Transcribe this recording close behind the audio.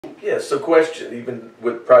Yes, so question, even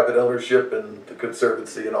with private ownership and the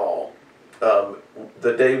Conservancy and all,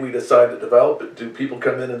 the day we decide to develop it, do people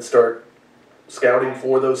come in and start scouting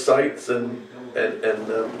for those sites and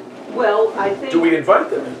well, I think... do we invite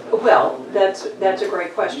them in? Well, that's a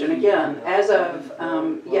great question. Again, as of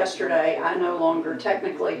yesterday, I no longer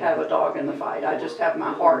technically have a dog in the fight. I just have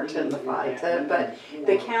my heart in the fight. But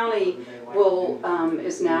the county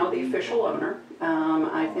is now the official owner.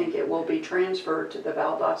 I think it will be transferred to the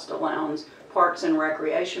Valdosta Lowndes Parks and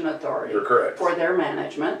Recreation Authority. You're correct. For their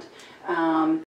management.